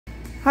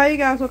Hi you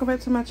guys, welcome back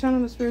to my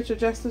channel, The Spiritual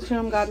Justice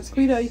Channel. God is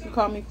Quita. You can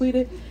call me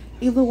Quita.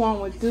 Either one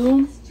would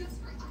do.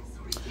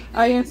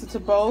 I answer to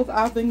both.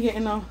 I've been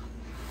getting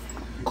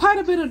quite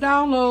a bit of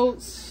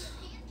downloads.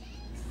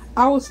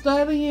 I was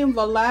studying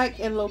Valak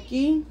and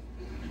Loki,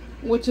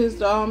 which is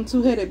the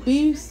two-headed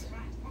beast.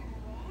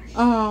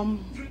 And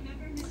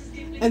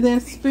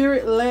then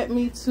Spirit led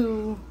me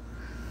to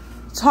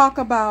talk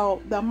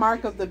about the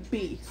mark of the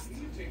beast.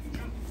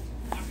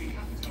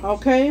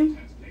 Okay.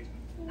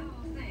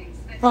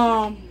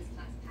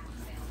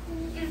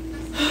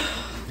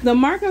 The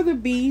mark of the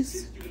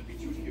beast.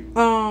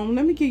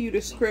 Let me give you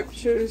the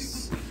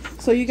scriptures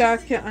so you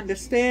guys can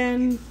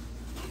understand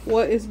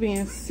what is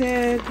being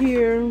said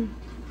here.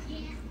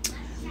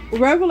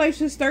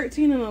 Revelations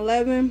 13 and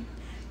 11.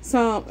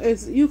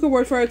 You can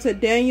refer to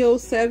Daniel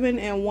 7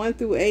 and 1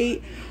 through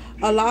 8.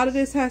 A lot of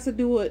this has to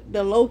do with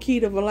the low key,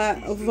 the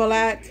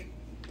Valak.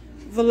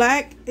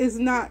 Valak is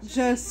not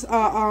just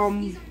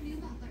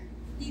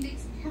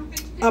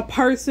a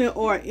person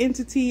or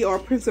entity or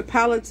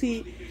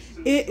principality.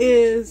 It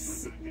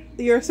is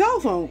your cell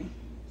phone.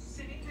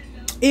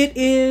 It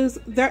is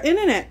their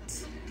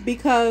internet,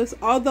 because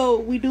although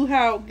we do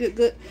have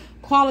good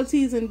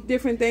qualities and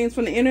different things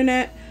from the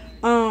internet,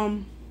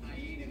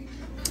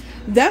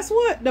 that's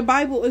what the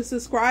Bible is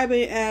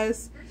describing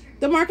as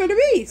the mark of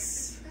the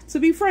beast. To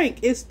be frank,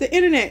 it's the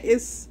internet.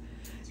 It's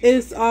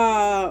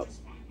the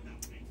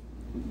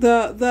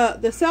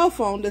cell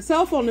phone. The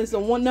cell phone is the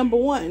number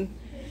one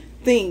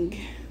thing.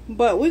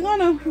 But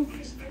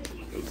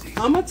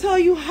I'm gonna tell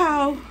you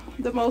how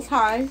the Most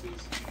High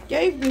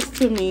gave this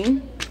to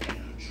me.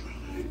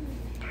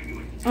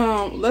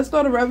 Let's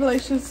go to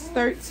Revelations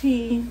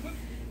 13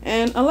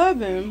 and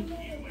 11.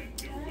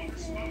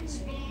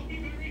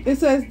 It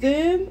says,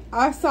 "Then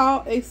I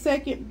saw a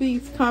second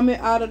beast coming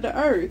out of the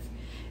earth.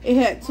 It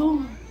had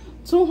two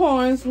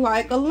horns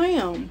like a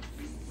lamb."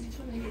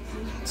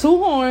 Two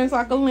horns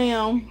like a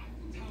lamb.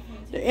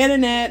 The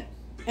internet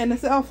and the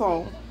cell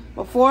phone.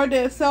 Before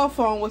the cell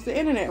phone was the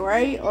internet,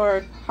 right?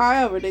 Or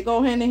however, they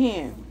go hand in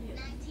hand.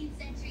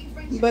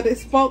 But it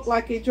spoke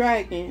like a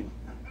dragon.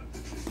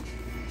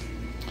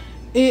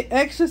 It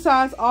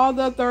exercised all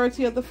the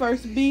authority of the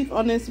first beast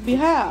on its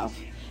behalf,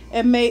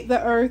 and made the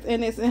earth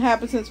and its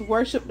inhabitants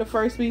worship the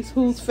first beast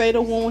whose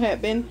fatal wound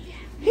had been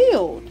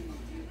healed.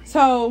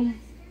 So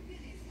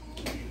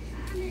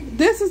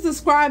this is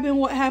describing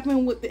what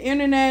happened with the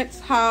internet.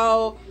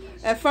 How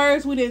at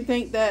first we didn't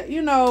think that,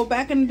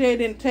 back in the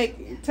day,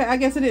 I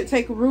guess it didn't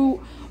take root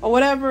or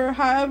whatever.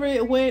 However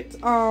it went,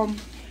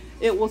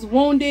 it was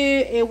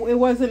wounded. It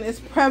wasn't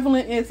as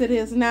prevalent as it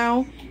is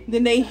now.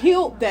 Then they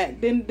healed that.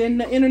 Then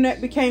the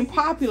internet became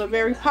popular,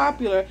 very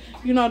popular.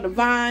 The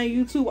Vine,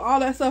 YouTube, all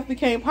that stuff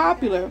became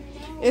popular.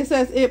 It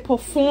says it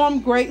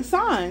performed great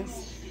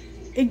signs.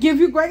 It gives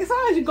you great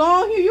signs. You go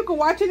on here, you can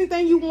watch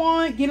anything you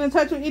want, get in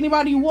touch with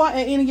anybody you want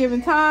at any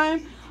given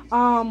time.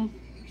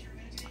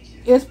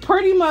 It's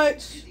pretty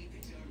much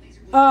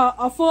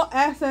a full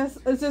access.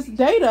 It's just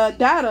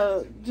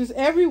data just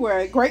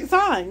everywhere. Great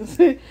signs.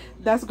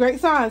 That's great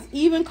signs.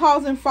 Even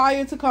causing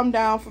fire to come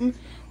down from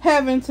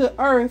heaven to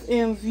earth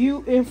in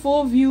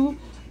full view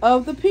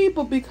of the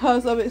people,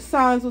 because of its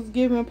signs was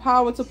given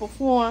power to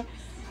perform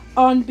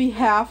on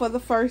behalf of the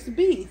first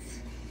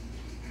beast.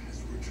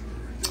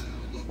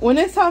 When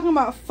it's talking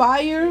about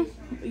fire,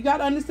 you got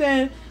to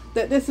understand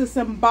that this is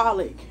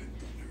symbolic,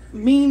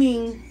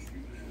 meaning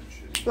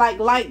like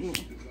lightning.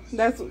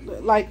 That's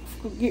like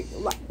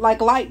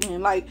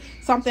lightning, like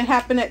something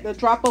happened at the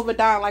drop of a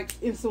dime, like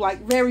it's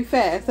like very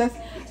fast.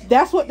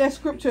 That's what that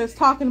scripture is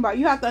talking about.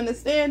 You have to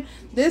understand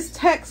this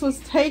text was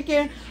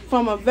taken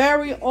from a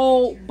very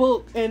old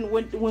book, and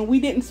when we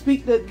didn't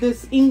speak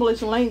this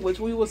English language,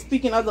 we were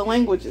speaking other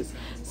languages.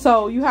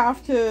 So you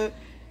have to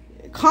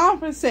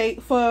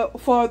compensate for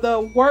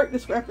the word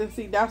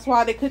discrepancy. That's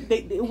why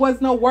it was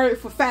no word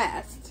for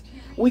fast.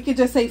 We could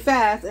just say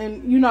fast,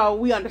 and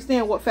we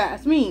understand what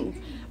fast means.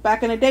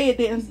 Back in the day, it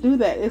didn't do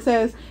that. It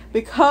says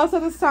because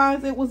of the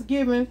signs it was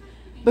given,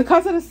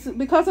 because of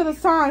the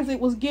signs it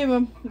was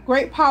given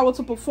great power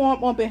to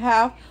perform on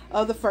behalf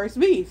of the first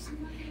beast.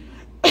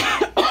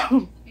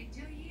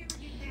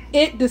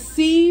 It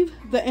deceived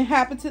the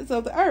inhabitants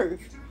of the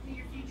earth,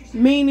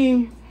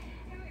 meaning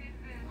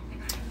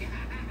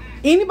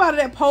anybody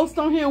that posts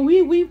on here,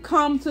 we've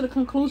come to the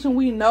conclusion,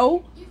 we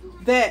know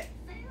that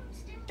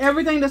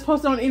everything that's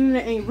posted on the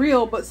internet ain't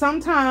real, but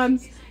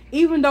sometimes,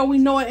 even though we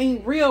know it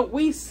ain't real,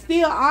 we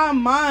still, our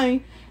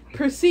mind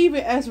perceive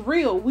it as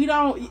real.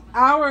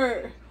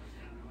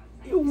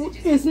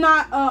 It's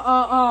not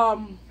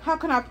how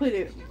can I put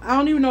it? I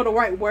don't even know the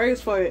right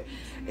words for it.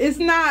 It's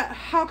not,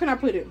 how can I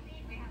put it?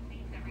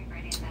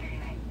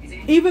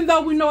 Even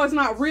though we know it's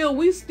not real,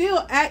 we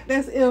still act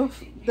as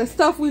if the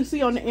stuff we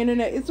see on the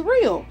internet is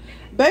real.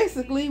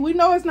 Basically, we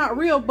know it's not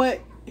real,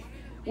 but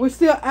we're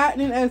still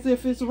acting as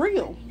if it's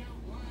real.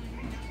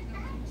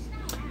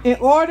 It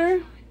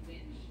ordered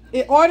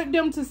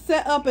them to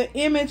set up an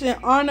image in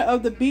honor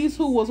of the beast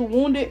who was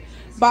wounded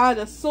by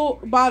the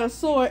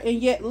sword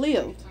and yet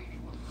lived.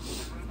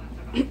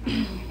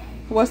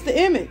 What's the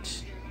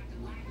image?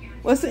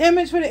 What's the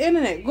image for the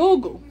internet?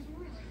 Google.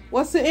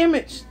 What's the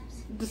image?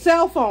 The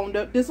cell phone.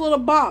 This little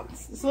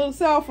box. This little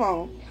cell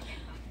phone.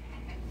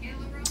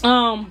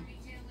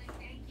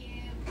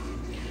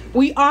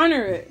 We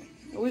honor it.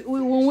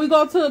 When we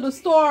go to the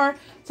store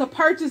to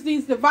purchase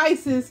these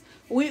devices,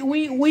 we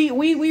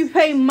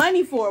pay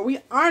money for it. We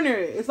honor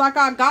it. It's like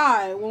our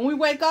God. When we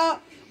wake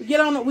up, we get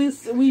on it. We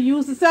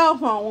use the cell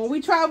phone. When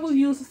we travel, we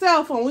use the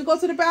cell phone. When we go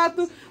to the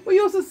bathroom, we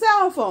use the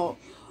cell phone.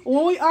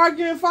 When we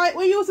argue and fight,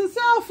 we use the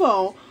cell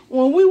phone.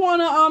 When we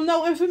want to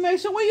know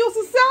information, we use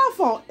the cell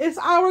phone. It's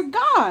our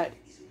God.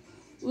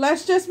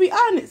 Let's just be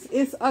honest.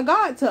 It's a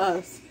God to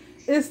us.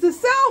 It's the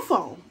cell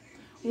phone.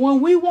 When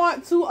we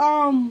want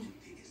to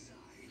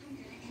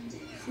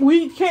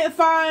we can't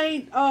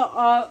find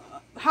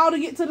how to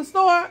get to the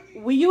store,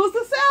 we use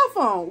the cell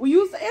phone. We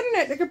use the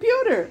internet, the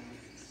computer.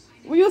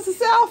 We use the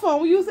cell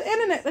phone. We use the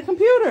internet, the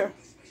computer.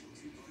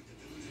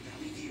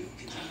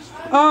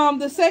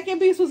 The second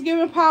beast was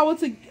given power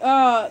to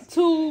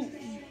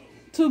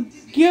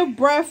give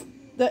breath,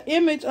 the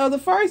image of the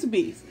first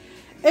beast.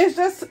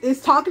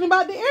 It's talking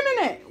about the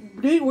internet.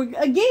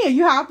 Again,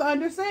 you have to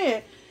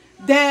understand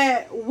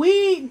that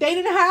they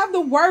didn't have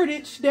the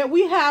wordage that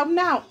we have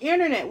now.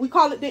 Internet. We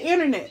call it the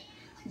internet.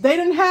 They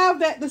didn't have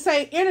that to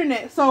say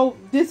internet. So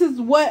this is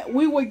what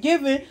we were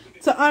given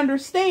to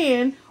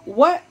understand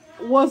what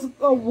was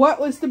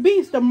the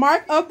beast. The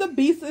mark of the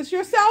beast is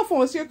your cell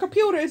phone. It's your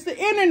computer. It's the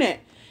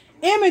internet.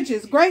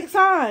 Images, great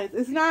signs.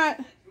 It's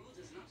not.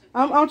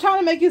 I'm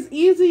trying to make it as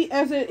easy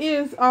as it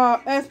is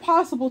as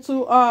possible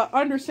to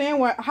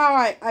understand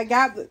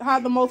how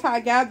the Most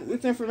High gathered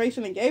this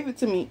information and gave it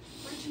to me.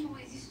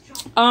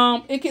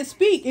 It can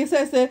speak. It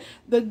says that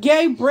the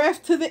gave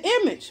breath to the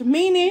image,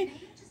 meaning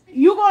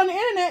you go on the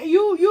internet,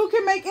 you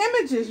can make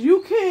images.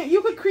 You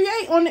could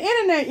create on the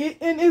internet,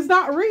 and it's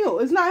not real.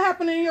 It's not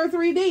happening in your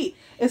 3D.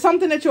 It's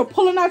something that you're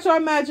pulling out your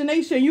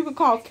imagination. You can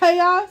cause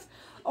chaos,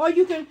 or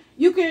you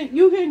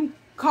can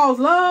cause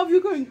love.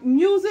 You can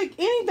music,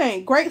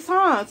 anything. Great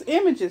signs,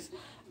 images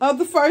of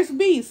the first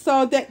beast,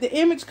 so that the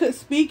image could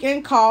speak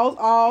and cause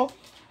all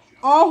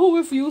who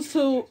refuse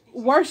to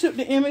worship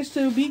the image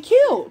to be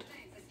killed.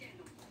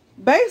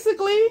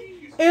 Basically,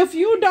 if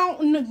you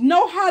don't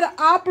know how to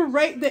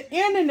operate the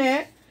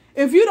internet,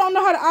 if you don't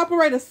know how to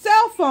operate a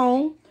cell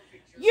phone,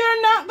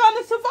 you're not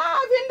going to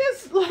survive in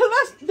this.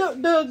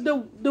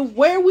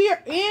 Where we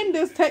are in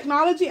this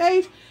technology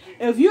age.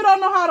 If you don't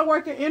know how to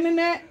work an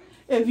internet,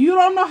 if you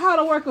don't know how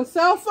to work a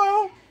cell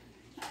phone,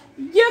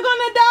 you're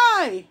gonna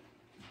die.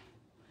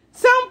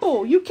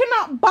 Simple. You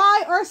cannot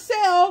buy or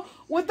sell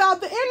without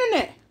the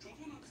internet.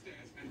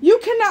 You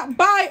cannot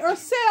buy or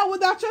sell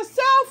without your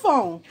cell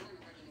phone.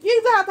 You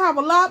either have to have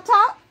a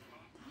laptop,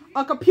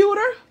 a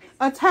computer,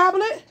 a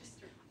tablet,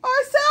 or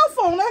a cell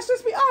phone. Let's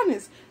just be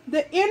honest.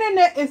 The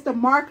internet is the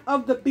mark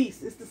of the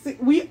beast.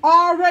 We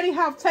already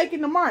have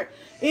taken the mark.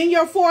 In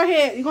your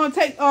forehead, you're going to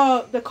take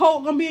the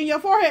code going to be in your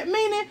forehead,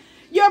 meaning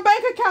your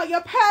bank account,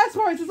 your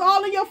passports is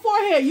all in your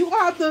forehead. You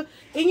gonna have to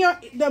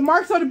the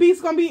marks of the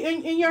beast gonna be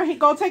in your,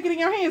 go take it in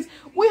your hands.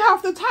 We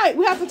have to type.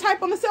 We have to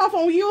type on the cell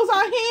phone. We use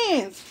our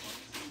hands.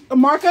 The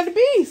mark of the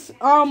beast.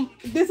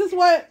 This is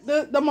what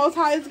the Most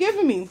High is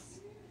giving me.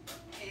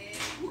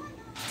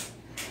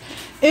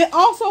 It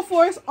also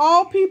forced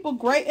all people,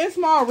 great and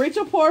small, rich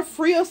or poor,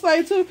 free or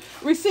slave, to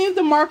receive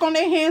the mark on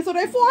their hands or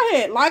their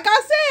forehead. Like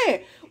I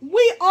said,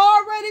 we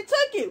already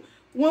took it.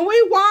 When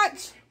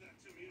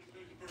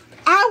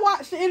I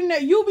watch the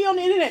internet, you be on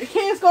the internet, the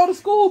kids go to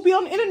school, be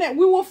on the internet.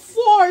 We were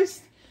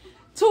forced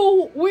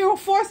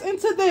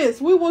into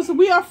this.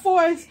 We are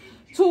forced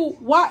to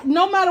watch.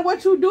 No matter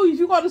what you do, if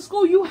you go to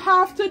school, you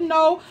have to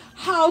know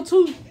how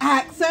to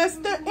access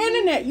the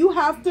internet. You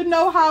have to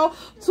know how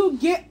to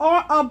get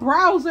on a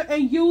browser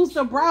and use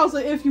the browser.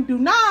 If you do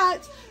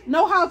not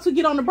know how to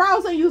get on the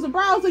browser and use the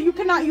browser, you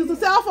cannot use the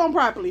cell phone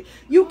properly.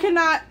 You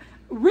cannot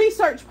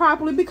research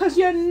properly, because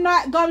you're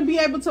not going to be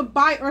able to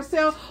buy or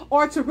sell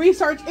or to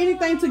research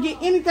anything, to get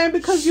anything,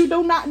 because you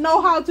do not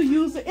know how to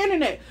use the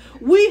internet.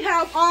 We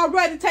have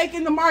already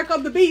taken the mark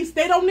of the beast.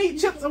 They don't need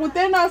chips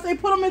within us. They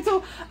put them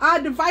into our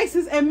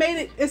devices and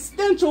made it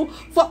essential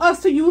for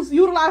us to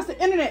utilize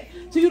the internet,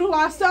 to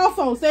utilize cell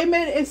phones. They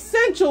made it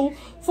essential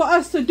for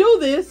us to do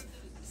this.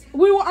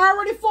 We were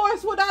already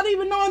forced without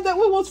even knowing that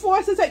we was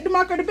forced to take the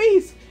mark of the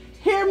beast.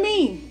 Hear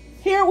me.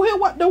 Hear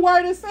what the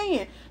word is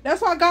saying. That's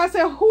why God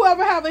said,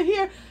 whoever have a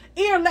ear,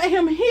 let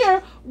him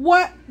hear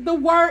what the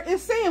word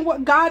is saying,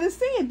 what God is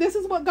saying. This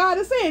is what God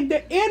is saying.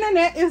 The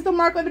internet is the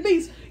mark of the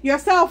beast. Your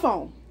cell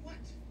phone.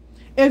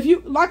 If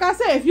you, like I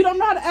said, if you don't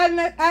know how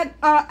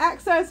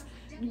to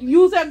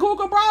use that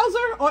Google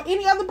browser or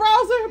any other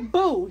browser,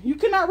 boo. You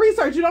cannot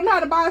research. You don't know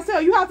how to buy or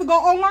sell. You have to go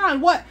online.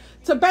 What?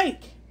 To bank.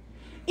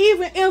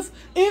 Even if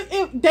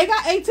they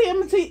got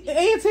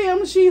ATM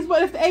machines,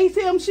 but if the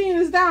ATM machine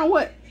is down,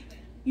 what?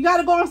 You got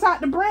to go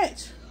inside the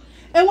branch.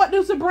 And what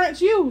does the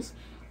branch use?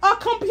 A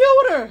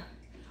computer.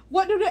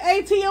 What do the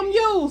ATM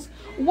use?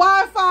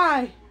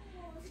 Wi-Fi.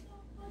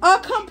 A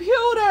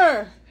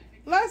computer.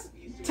 Let's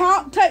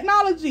talk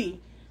technology.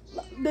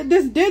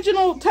 this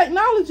digital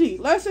technology.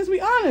 Let's just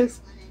be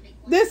honest.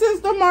 This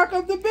is the mark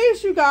of the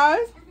beast, you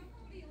guys.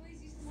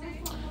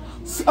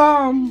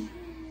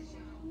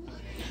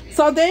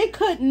 So they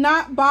could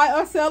not buy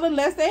or sell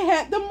unless they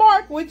had the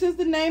mark, which is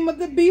the name of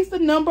the beast, the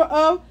number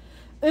of,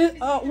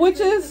 which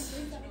is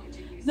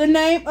the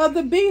name of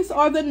the beast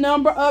or the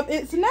number of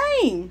its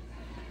name.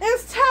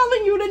 It's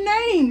telling you the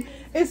name.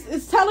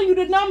 It's telling you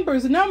the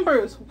numbers.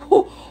 Numbers.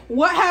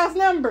 What has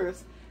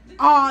numbers?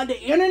 The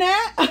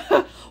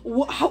internet.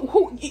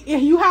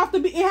 You have to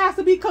be. It has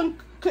to be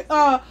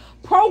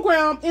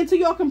programmed into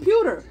your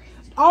computer.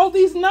 All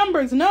these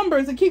numbers.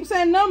 It keeps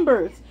saying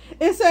numbers.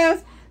 It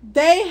says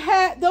they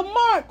had the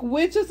mark,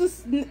 which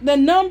is the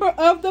number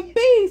of the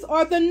beast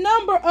or the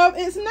number of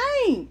its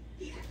name.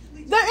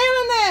 The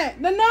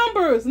internet, the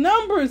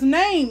numbers,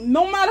 name.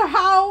 No matter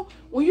how,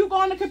 when you go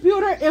on the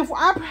computer, if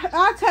I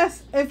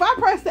press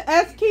the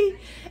S key,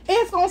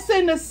 it's gonna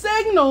send a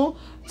signal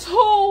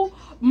to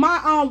my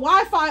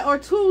Wi-Fi or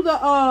to the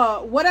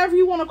whatever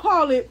you want to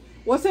call it,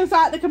 what's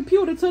inside the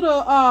computer, to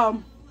the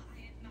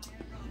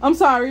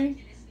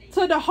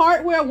to the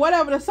hardware,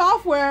 whatever, the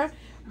software.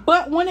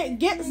 But when it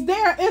gets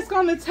there, it's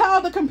going to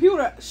tell the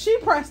computer, she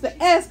pressed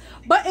the S,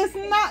 but it's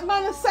not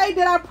going to say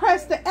that I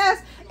pressed the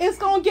S. It's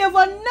going to give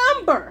a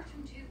number.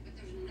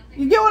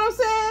 You get what I'm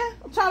saying?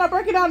 I'm trying to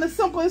break it down as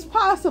simple as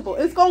possible.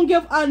 It's going to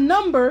give a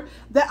number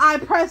that I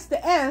pressed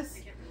the S,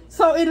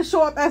 so it'll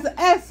show up as an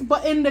S.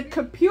 But in the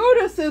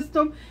computer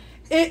system,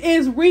 it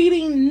is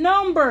reading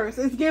numbers.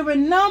 It's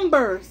giving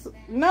numbers,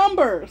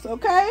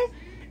 okay?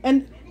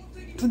 And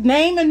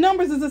name and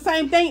numbers is the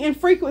same thing in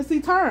frequency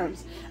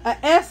terms. A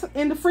S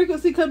in the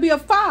frequency could be a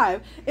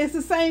 5. It's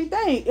the same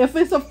thing. If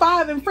it's a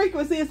 5 in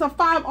frequency, it's a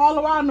 5 all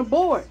around the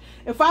board.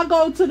 If I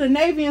go to the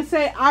Navy and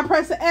say I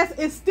press the S,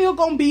 it's still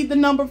going to be the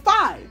number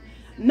 5.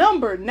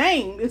 Number,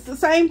 name, it's the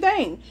same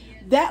thing.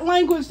 That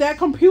language, that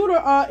computer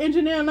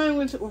engineering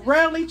language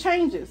rarely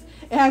changes.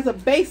 It has a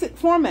basic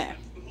format.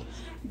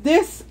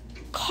 This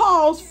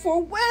calls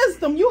for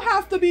wisdom. You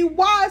have to be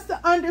wise to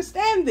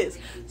understand this.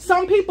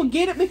 Some people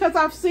get it because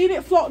I've seen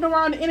it floating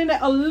around the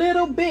internet a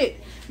little bit,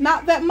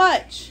 not that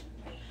much.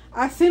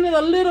 I've seen it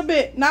a little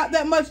bit, not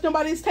that much.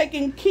 Nobody's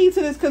taking key to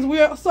this because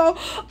we're so,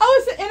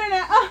 it's the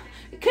internet.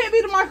 It can't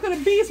be the mark of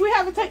the beast. We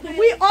haven't taken.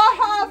 We all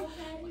have, our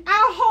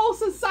whole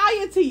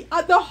society,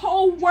 the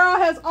whole world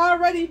has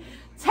already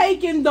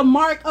taken the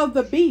mark of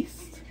the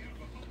beast.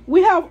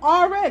 We have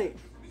already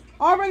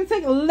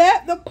taken.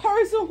 Let the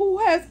person who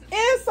has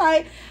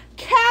insight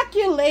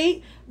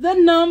calculate the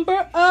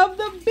number of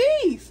the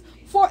beast,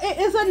 for it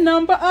is a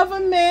number of a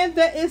man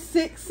that is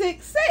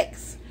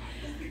 666.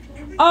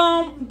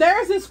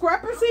 There's a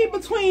discrepancy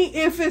between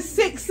if it's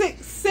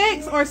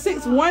 666 or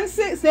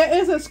 616. There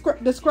is a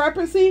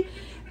discrepancy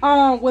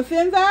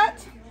within that.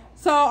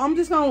 So I'm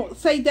just gonna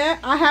say that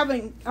I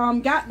haven't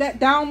got that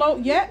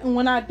download yet, and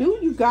when I do,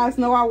 you guys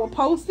know I will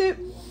post it.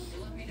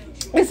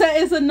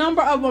 It's a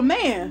number of a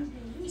man.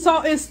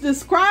 So it's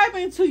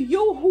describing to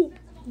you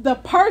the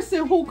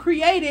person who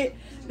created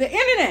the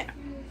internet,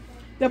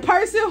 the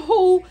person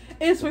who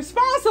is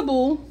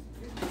responsible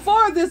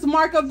for this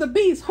mark of the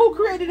beast, who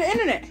created the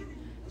internet,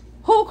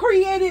 who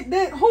created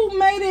that, who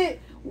made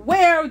it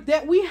where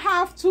that we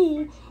have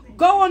to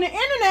go on the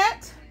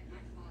internet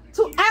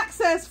to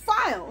access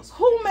files,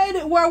 who made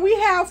it where we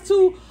have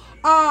to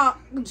our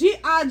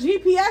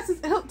GPS is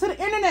hooked to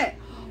the internet,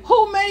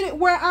 who made it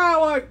where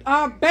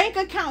our bank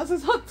accounts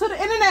is hooked to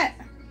the internet.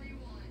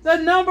 The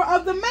number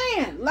of the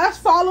man. Let's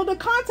follow the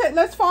content.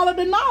 Let's follow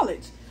the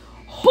knowledge.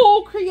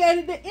 Who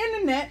created the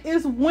internet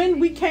is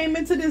when we came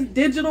into this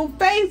digital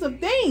phase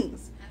of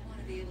things.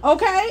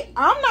 Okay?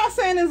 I'm not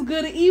saying it's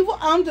good or evil.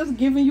 I'm just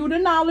giving you the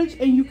knowledge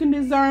and you can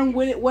discern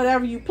with it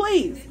whatever you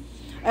please.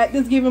 At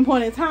this given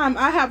point in time,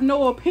 I have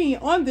no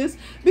opinion on this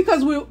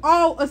because we've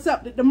all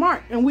accepted the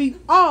mark and we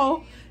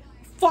all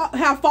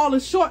have fallen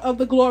short of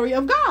the glory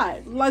of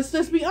God. Let's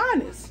just be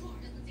honest.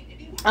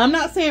 I'm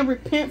not saying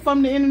repent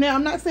from the internet.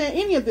 I'm not saying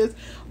any of this,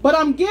 but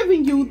I'm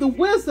giving you the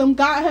wisdom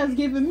God has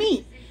given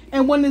me.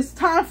 And when it's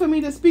time for me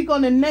to speak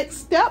on the next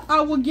step,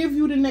 I will give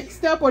you the next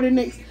step or the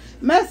next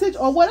message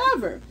or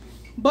whatever.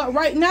 But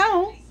right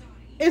now,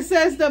 it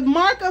says the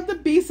mark of the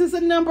beast is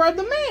a number of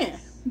the man.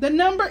 The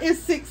number is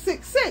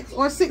 666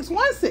 or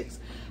 616.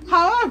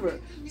 However,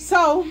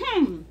 so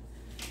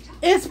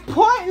it's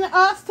pointing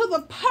us to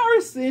the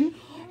person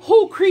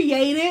who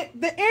created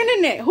the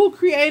internet, who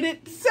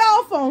created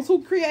cell phones,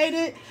 who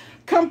created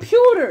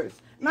computers.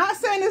 Not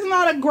saying it's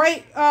not a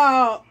great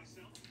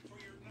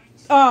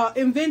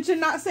invention,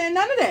 not saying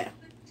none of that.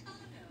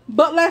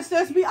 But let's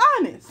just be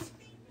honest.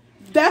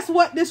 That's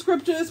what this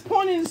scripture is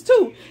pointing us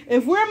to.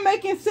 If we're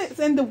making sense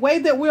in the way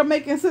that we're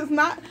making sense,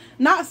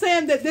 not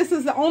saying that this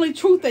is the only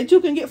truth that you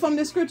can get from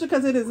this scripture,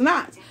 because it is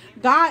not.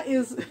 God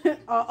is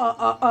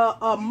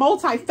a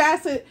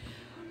multifaceted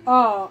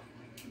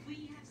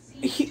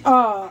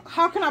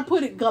how can I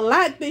put it,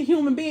 galactic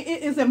human being.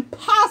 It is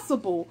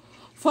impossible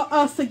for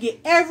us to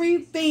get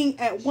everything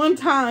at one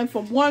time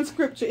from one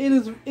scripture.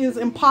 It is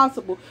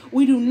impossible.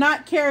 We do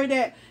not carry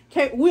that.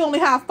 We only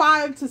have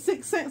 5 to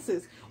 6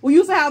 senses. We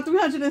used to have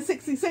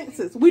 360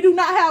 senses. We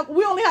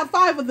only have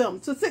 5 of them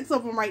to 6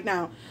 of them right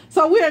now.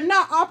 So we are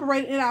not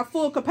operating in our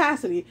full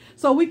capacity.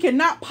 So we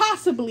cannot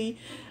possibly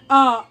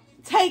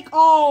take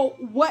all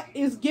what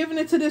is given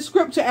into this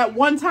scripture at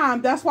one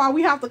time. That's why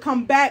we have to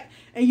come back,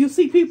 and you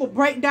see people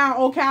break down,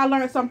 okay, I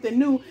learned something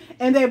new,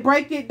 and they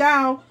break it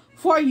down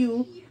for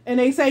you, and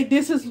they say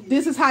this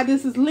is how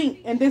this is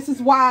linked, and this is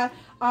why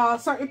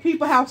certain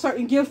people have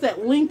certain gifts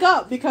that link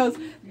up, because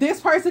this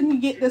person can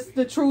get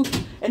the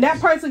truth, and that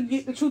person can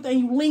get the truth, and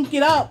you link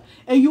it up,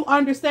 and you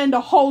understand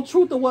the whole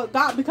truth of what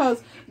God,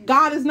 because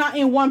God is not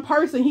in one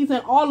person, he's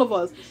in all of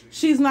us.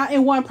 She's not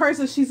in one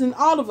person, she's in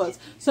all of us.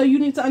 So you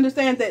need to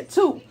understand that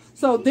too.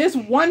 So this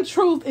one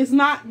truth is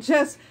not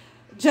just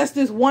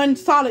this one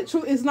solid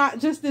truth. It's not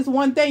just this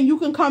one thing. You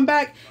can come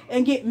back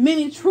and get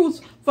many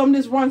truths from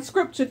this one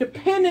scripture,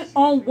 depending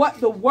on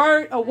what the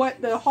word or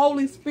what the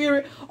Holy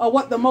Spirit or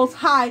what the Most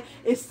High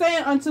is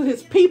saying unto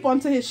his people,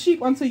 unto his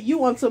sheep, unto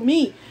you, unto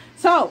me.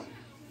 So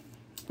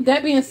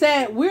that being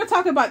said, we're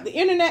talking about the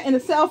internet and the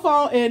cell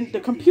phone and the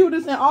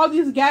computers and all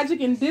these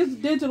gadgets and these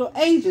digital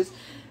ages.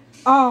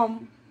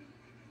 And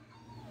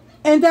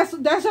that's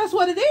just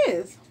what it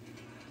is.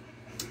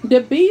 The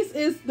beast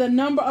is the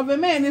number of a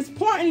man. It's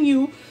pointing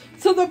you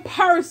to the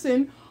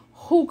person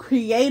who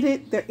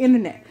created the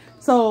internet.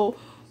 So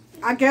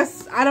I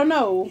guess, I don't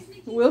know.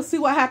 We'll see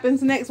what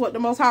happens next, what the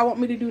Most High want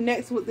me to do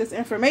next with this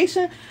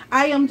information.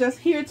 I am just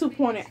here to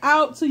point it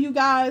out to you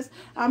guys.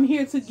 I'm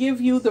here to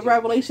give you the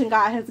revelation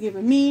God has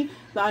given me,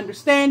 the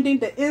understanding,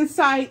 the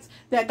insights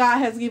that God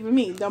has given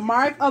me. The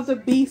mark of the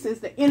beast is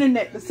the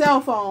internet, the cell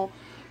phone,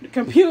 the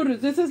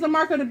computers. This is the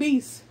mark of the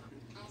beast.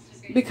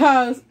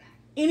 Because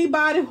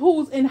anybody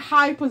who's in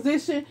high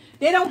position,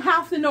 they don't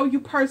have to know you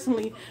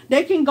personally.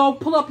 They can go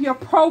pull up your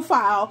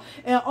profile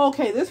and,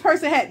 okay, this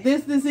person had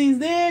this disease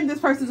then, this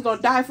person's going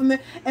to die from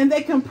it. And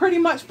they can pretty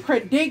much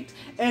predict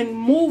and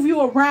move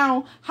you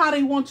around how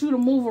they want you to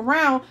move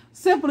around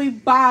simply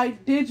by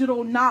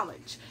digital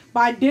knowledge,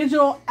 by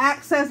digital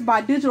access,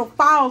 by digital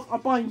files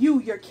upon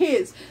you, your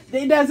kids.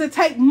 It doesn't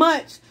take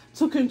much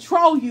to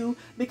control you,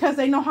 because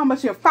they know how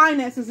much your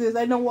finances is.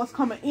 They know what's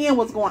coming in,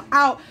 what's going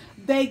out.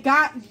 They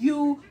got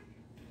you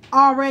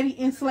already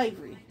in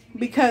slavery,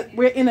 because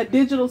we're in a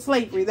digital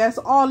slavery. That's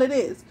all it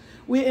is.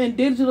 We're in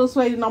digital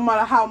slavery. No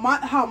matter how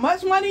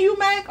much money you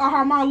make or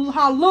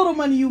how little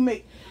money you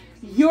make,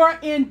 you're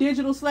in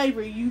digital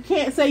slavery. You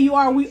can't say you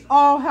are. We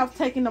all have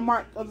taken the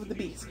mark of the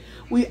beast.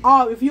 We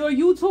all, if you're a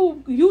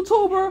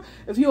YouTuber,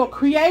 if you're a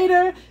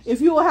creator,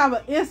 if you have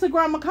an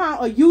Instagram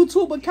account, a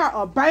YouTube account,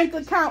 a bank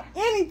account,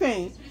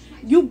 anything,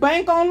 you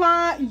bank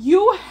online,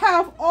 you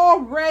have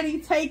already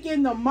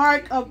taken the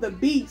mark of the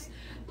beast.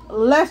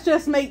 Let's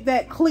just make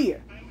that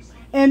clear.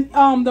 And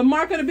the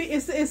mark of the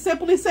beast is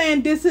simply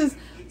saying this is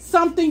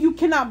something you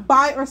cannot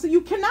buy or so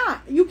you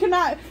cannot.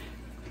 Even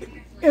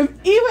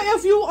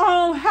if you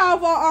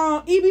have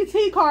a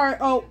EBT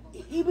card or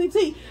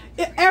EBT,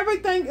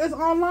 everything is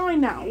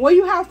online now. Well,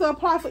 you have to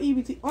apply for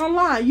EBT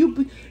online.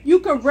 You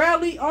could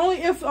rarely, only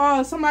if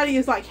somebody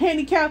is like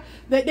handicapped,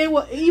 that they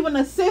will even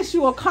assist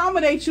you,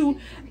 accommodate you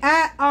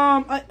at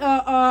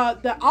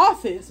the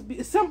office,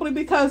 simply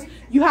because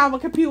you have a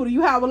computer,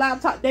 you have a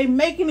laptop. They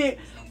making it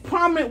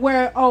prominent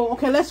where, oh,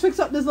 okay, let's fix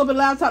up this little bit of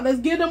laptop. Let's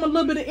give them a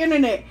little bit of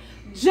internet,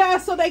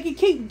 just so they can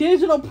keep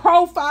digital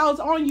profiles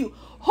on you.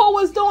 Who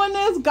is doing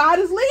this? God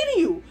is leading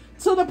you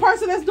to the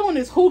person that's doing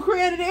this. Who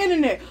created the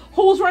internet?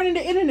 Who's running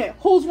the internet?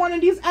 Who's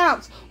running these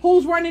apps?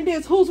 Who's running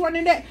this? Who's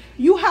running that?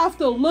 You have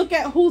to look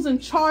at who's in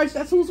charge.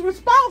 That's who's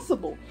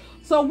responsible.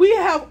 So we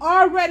have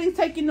already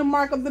taken the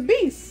mark of the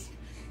beast,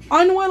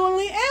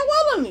 unwillingly and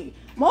willingly.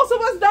 Most of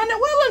us done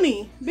it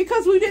willingly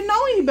because we didn't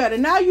know any better.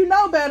 Now you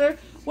know better.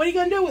 What are you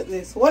going to do with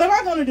this? What am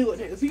I going to do with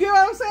this? You get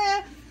what I'm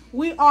saying?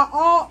 We are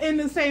all in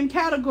the same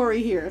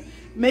category here.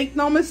 Make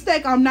no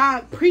mistake, I'm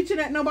not preaching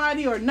at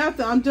nobody or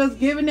nothing. I'm just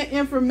giving the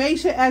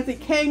information as it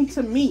came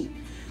to me.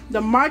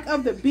 The mark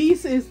of the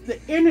beast is the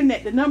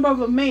internet, the number of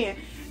a man.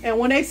 And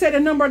when they say the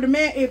number of the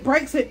man, it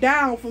breaks it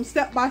down from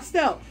step by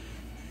step.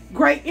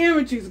 Great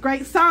images,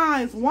 great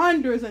signs,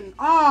 wonders, and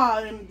awe,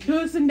 and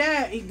this and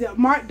that.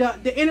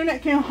 The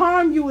internet can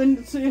harm you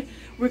and to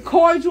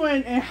record you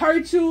and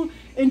hurt you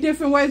in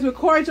different ways,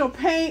 record your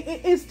pain.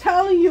 It is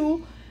telling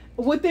you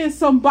within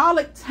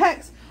symbolic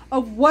text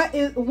of what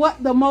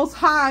the Most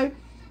High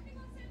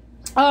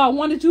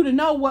wanted you to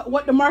know,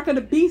 what the mark of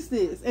the beast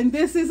is. And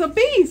this is a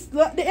beast.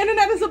 The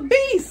internet is a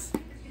beast.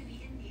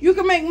 You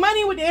can make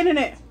money with the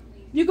internet.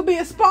 You can be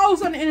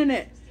exposed on the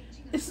internet.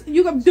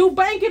 You can do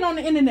banking on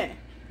the internet.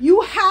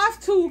 You have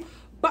to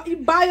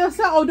buy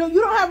yourself. Oh, you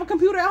don't have a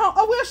computer at home?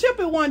 Oh, we'll ship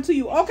it one to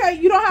you. Okay,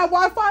 you don't have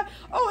Wi-Fi?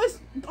 Oh, it's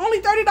only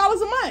 $30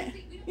 a month.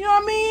 You know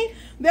what I mean?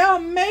 They'll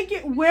make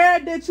it where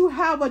that you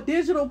have a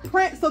digital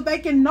print so they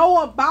can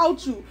know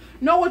about you,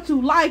 know what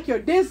you like, your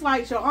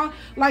dislikes, your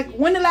like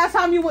when the last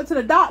time you went to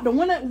the doctor,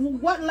 when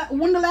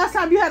the last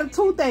time you had a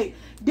toothache,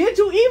 did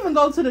you even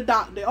go to the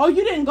doctor? Oh,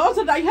 you didn't go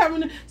to the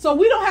doctor. So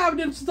we don't have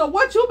this. So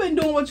what you been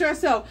doing with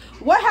yourself?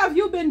 What have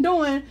you been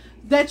doing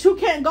that you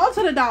can't go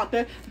to the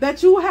doctor,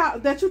 that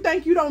you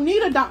think you don't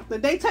need a doctor.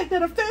 They take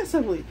that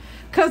offensively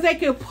because they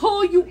can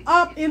pull you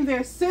up in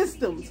their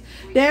systems.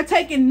 They're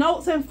taking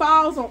notes and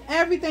files on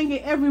everything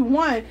and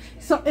everyone.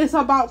 So it's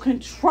about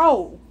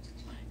control.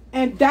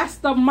 And that's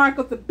the mark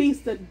of the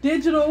beast, the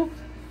digital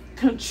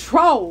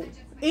control.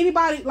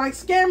 Anybody like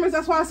scammers,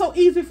 that's why it's so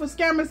easy for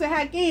scammers to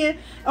hack in.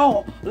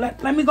 Oh,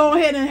 let me go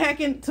ahead and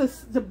hack into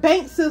the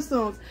bank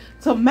systems,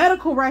 to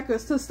medical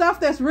records, to stuff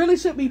that's really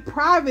should be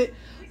private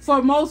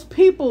for most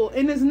people,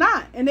 and it's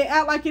not. And they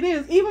act like it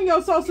is. Even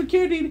your social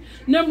security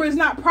number is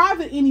not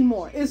private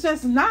anymore. It's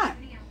just not.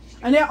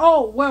 And they're,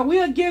 oh, well,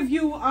 we're gonna give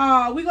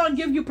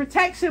you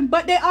protection,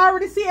 but they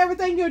already see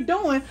everything you're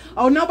doing.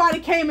 Oh, nobody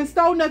came and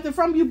stole nothing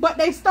from you, but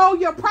they stole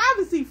your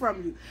privacy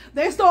from you.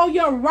 They stole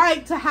your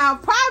right to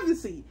have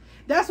privacy.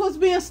 That's what's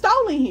being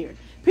stolen here.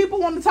 People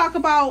want to talk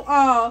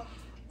about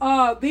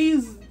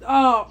these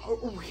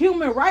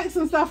human rights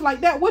and stuff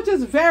like that, which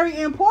is very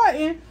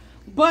important.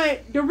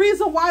 But the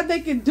reason why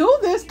they can do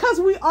this, because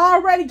we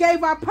already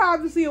gave our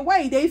privacy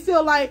away. They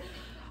feel like,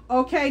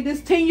 okay,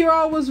 this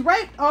 10-year-old was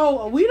raped.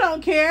 Oh, we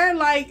don't care.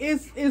 Like,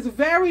 it's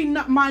very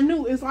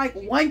minute. It's like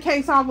one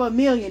case out of a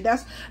million.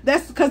 That's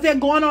because they're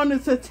going on the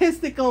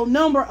statistical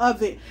number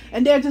of it,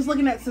 and they're just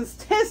looking at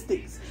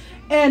statistics.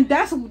 And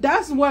that's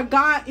where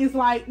God is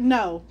like,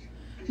 no.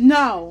 You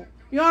know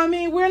what I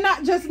mean? We're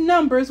not just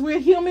numbers. We're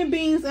human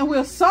beings and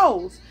we're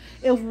souls.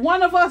 If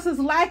one of us is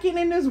lacking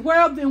in this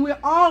world, then we're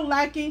all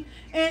lacking.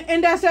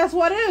 And that's just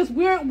what it is.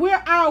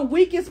 We're our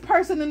weakest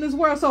person in this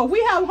world. So if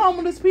we have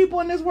homeless people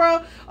in this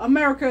world,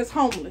 America is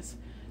homeless.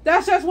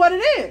 That's just what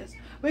it is.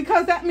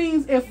 Because that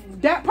means if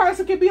that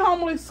person can be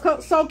homeless,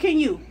 so can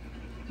you.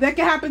 That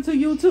can happen to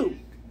you too.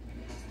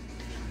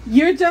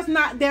 You're just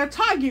not their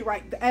target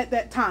right at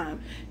that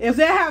time. If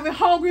they're having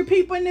hungry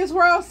people in this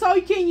world,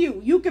 so can you.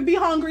 You can be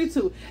hungry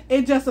too.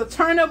 It's just a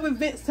turn of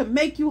events to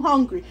make you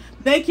hungry.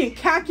 They can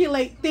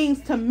calculate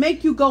things to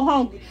make you go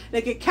hungry.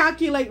 They can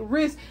calculate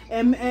risk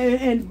and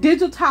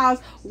digitize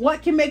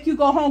what can make you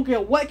go hungry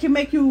and what can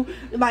make you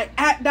like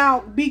act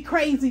out, be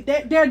crazy.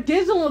 They're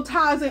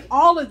digitalizing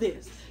all of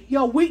this.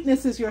 Your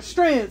weaknesses, your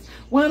strengths.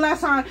 When the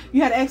last time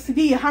you had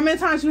STD? How many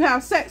times you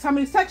have sex? How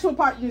many sexual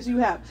partners you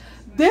have?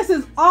 This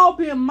is all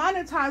being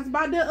monetized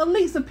by the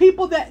elites, the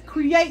people that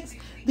creates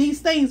these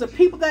things, the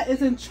people that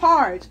is in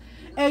charge.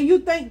 And you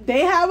think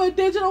they have a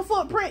digital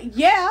footprint?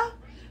 Yeah,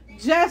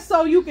 just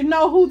so you can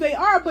know who they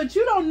are, but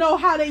you don't know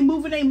how they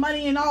moving their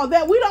money and all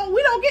that. We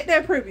don't get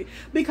that privy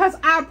because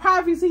our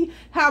privacy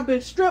have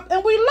been stripped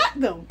and we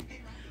let them.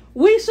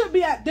 We should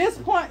be at this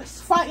point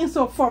fighting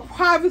for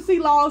privacy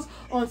laws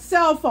on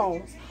cell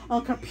phones,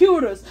 on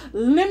computers,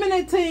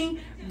 limiting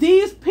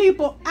these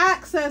people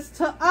access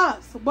to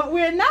us, but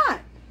we're not.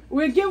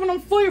 We're giving them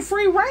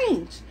free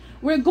range.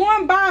 We're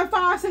going buying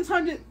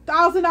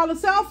 $500,000-$600,000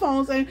 cell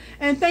phones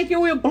and thinking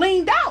we're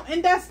blinged out,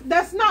 and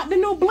that's not the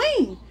new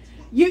bling.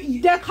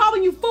 They're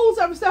calling you fools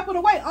every step of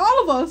the way,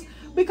 all of us,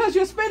 because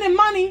you're spending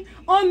money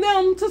on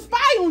them to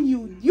spy on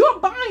you. You're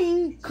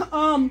buying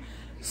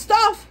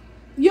stuff.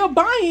 You're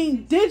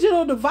buying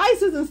digital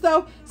devices and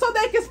stuff so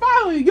they can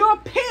spy on you. You're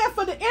paying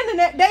for the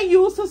internet they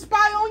use to spy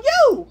on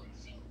you.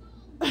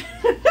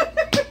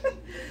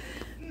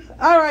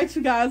 All right,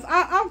 you guys,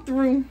 I'm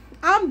through.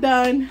 I'm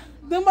done.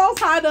 The Most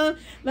High done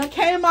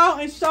came out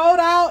and showed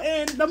out,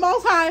 and the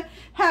Most High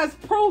has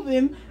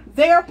proven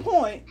their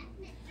point.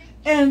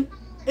 And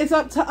it's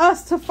up to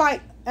us to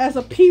fight as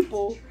a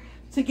people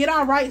to get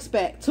our rights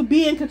back, to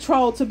be in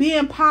control, to be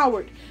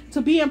empowered,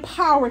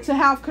 to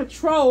have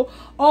control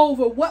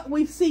over what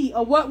we see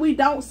or what we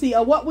don't see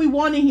or what we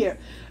want to hear.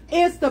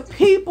 It's the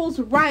people's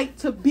right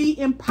to be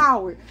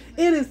empowered.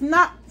 It is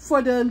not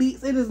for the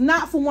elites. It is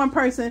not for one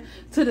person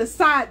to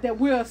decide that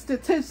we're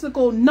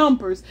statistical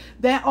numbers,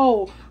 that,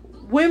 oh,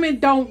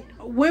 women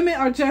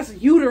are just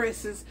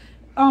uteruses.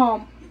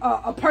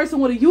 A person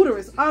with a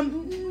uterus. No,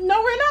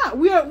 we're not.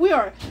 We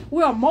are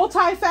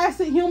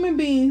multifaceted human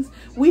beings.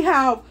 We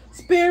have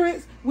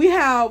spirits. We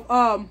have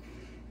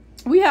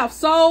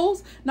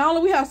souls. Not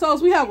only we have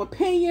souls, we have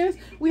opinions.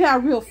 We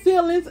have real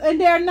feelings, and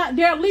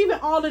they're leaving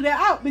all of that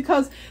out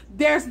because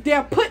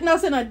they're putting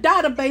us in a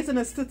database, in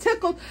a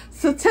statistical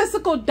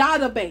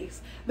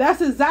database.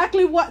 That's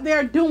exactly what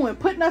they're doing,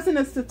 putting us in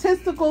a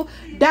statistical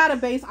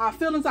database, our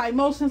feelings, our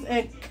emotions,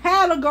 and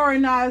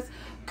categorize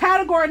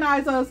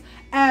us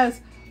as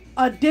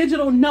a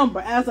digital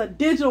number, as a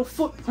digital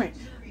footprint.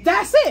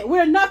 That's it.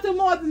 We're nothing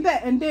more than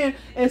that. And then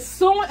as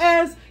soon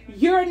as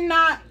you're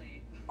not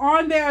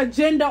on their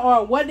agenda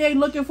or what they're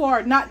looking for,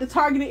 or not the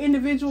targeted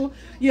individual,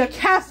 you're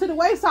cast to the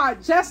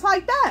wayside just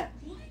like that.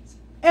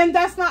 And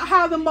that's not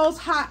how the Most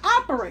High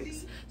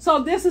operates.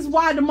 So this is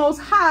why the Most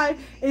High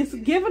is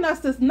giving us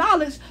this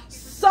knowledge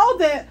so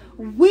that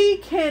we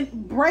can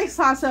brace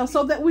ourselves,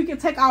 so that we can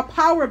take our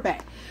power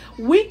back.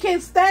 We can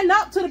stand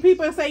up to the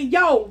people and say,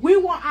 yo, we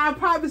want our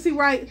privacy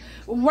rights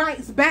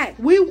back.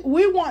 We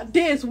want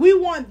this. We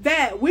want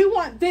that. We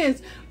want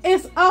this.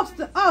 It's up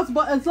to us.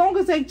 But as long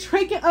as they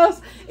tricking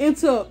us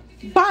into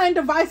buying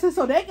devices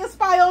so they can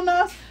spy on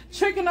us,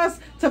 tricking us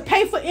to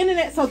pay for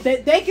internet so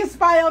that they can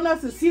spy on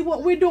us and see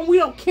what we're doing. We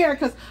don't care,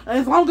 because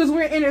as long as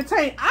we're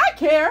entertained, I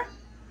care.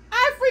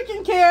 I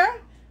freaking care.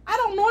 I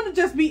don't want to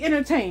just be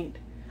entertained.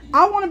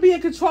 I want to be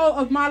in control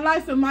of my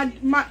life and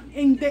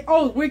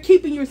oh, we're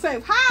keeping you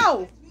safe.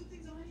 How?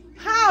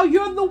 How?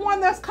 You're the one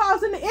that's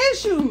causing the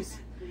issues.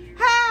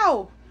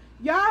 How?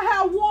 Y'all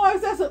have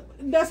wars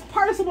that's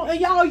personal, and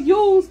y'all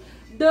use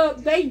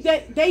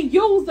they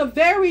use the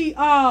very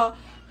how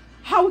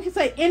we can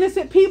say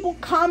innocent people,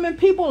 common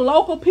people,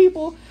 local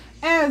people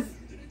as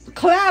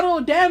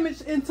collateral damage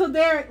into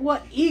their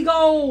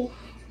ego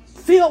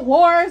filled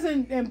wars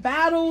and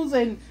battles,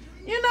 and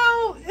you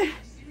know,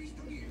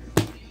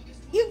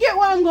 you get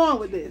what I'm going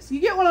with this. You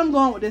get what I'm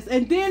going with this.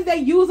 And then they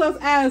use us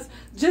as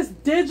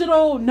just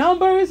digital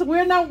numbers.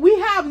 We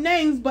have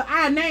names, but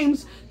our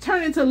names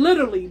turn into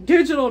literally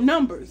digital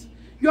numbers.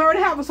 You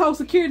already have a social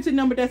security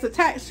number that's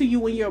attached to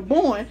you when you're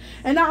born.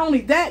 And not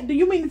only that, do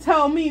you mean to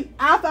tell me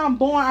after I'm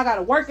born, I got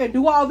to work and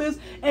do all this?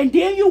 And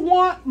then you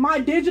want my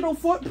digital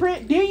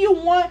footprint? Then you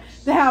want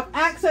to have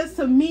access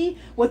to me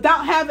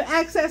without having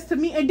access to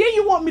me? And then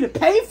you want me to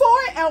pay for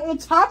it? And on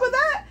top of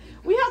that,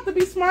 we have to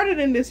be smarter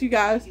than this, you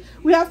guys.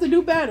 We have to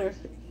do better.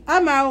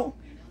 I'm out.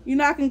 You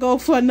know, I can go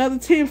for another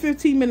 10,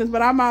 15 minutes,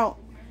 but I'm out.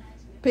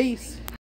 Peace.